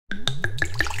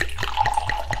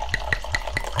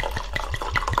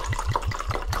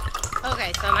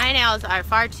Okay, so my nails are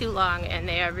far too long and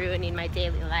they are ruining my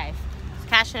daily life. So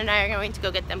Cashin and I are going to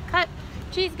go get them cut.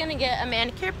 She's gonna get a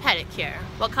manicure pedicure.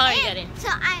 What color are you getting? So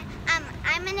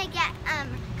I'm gonna get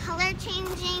color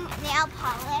changing nail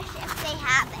polish if they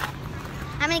have it.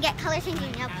 I'm gonna get color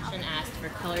changing nail polish. Cashin asked for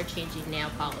color changing nail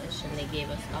polish and they gave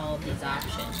us all of these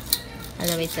options. And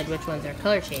then we said which ones are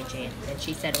color changing, and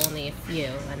she said only a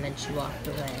few, and then she walked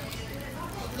away.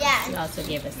 Yeah. She also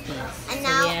gave us these, and so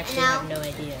now, we actually have no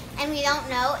idea. And we don't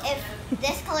know if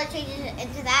this color changes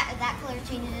into that, or that color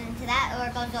changes into that, or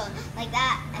it goes like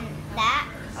that, and that,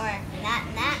 or that,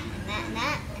 and that, and that, and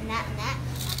that, and that, and that.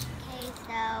 Okay,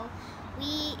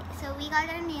 so we got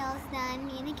our nails done,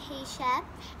 me and Acacia,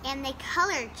 and they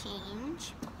color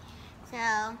change.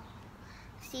 So,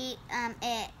 see,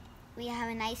 we have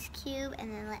an ice cube,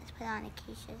 and then let's put on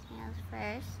Acacia's nails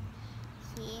first.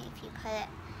 See, if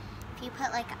you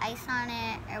put like ice on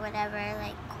it or whatever,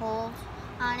 like cold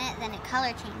on it, then it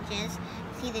color changes.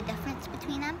 See the difference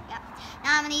between them? Yep.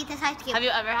 Now I'm gonna eat this ice cube. Have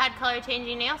you ever had color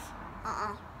changing nails?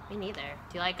 Uh-uh. Me neither.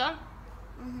 Do you like them?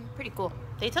 Mm-hmm. Pretty cool.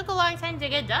 They took a long time to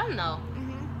get done though.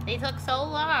 Mm-hmm. They took so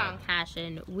long.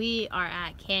 Cashin, we are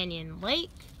at Canyon Lake.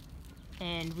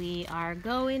 And we are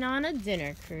going on a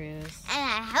dinner cruise. And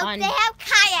I hope they have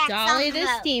kayaks Dolly on the the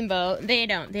boat. Steamboat. They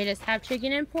don't. They just have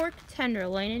chicken and pork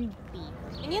tenderloin and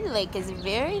beef. Canyon Lake is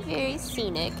very, very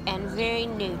scenic and very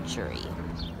naturey.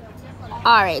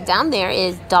 Alright, down there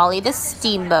is Dolly the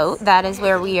Steamboat. That is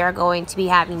where we are going to be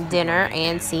having dinner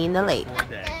and seeing the lake.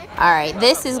 Alright,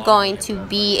 this is going to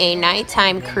be a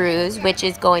nighttime cruise, which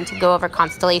is going to go over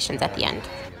constellations at the end.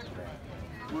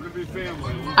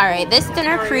 Alright, this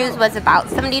dinner cruise was about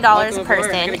 $70 a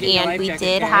person, and we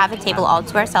did have a table all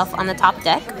to ourselves on the top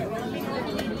deck.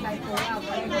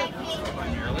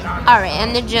 Alright,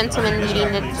 and the gentleman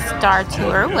leading the Star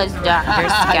Tour was Dr.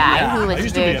 Sky, who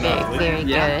was very, very, very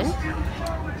good.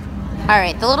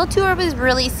 Alright, the little tour was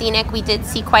really scenic. We did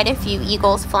see quite a few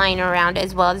eagles flying around,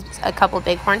 as well as a couple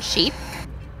bighorn sheep.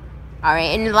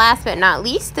 Alright, and last but not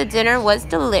least, the dinner was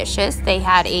delicious. They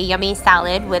had a yummy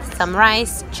salad with some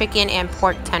rice, chicken, and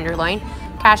pork tenderloin.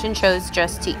 Cashin chose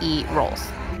just to eat rolls.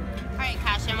 Alright,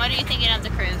 Cashin, what are you thinking of the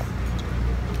cruise?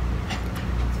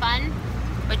 It's fun?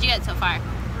 What'd you get so far?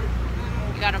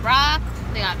 You got a rock,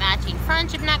 we got matching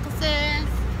friendship necklaces,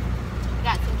 we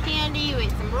got some candy, we ate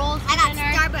some rolls for dinner.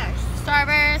 I got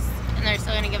Starburst, and they're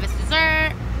still going to give us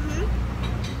dessert.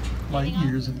 Light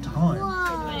years of time.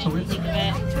 What did you think of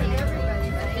it?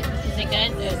 Is it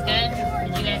good? It was good?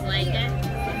 Did you guys like it?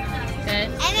 Good?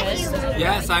 Good?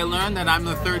 Yes, I learned that I'm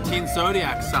the 13th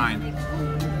zodiac sign.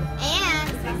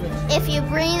 And if you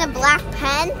bring a black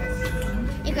pen,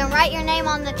 you can write your name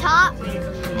on the top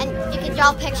and you can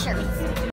draw pictures.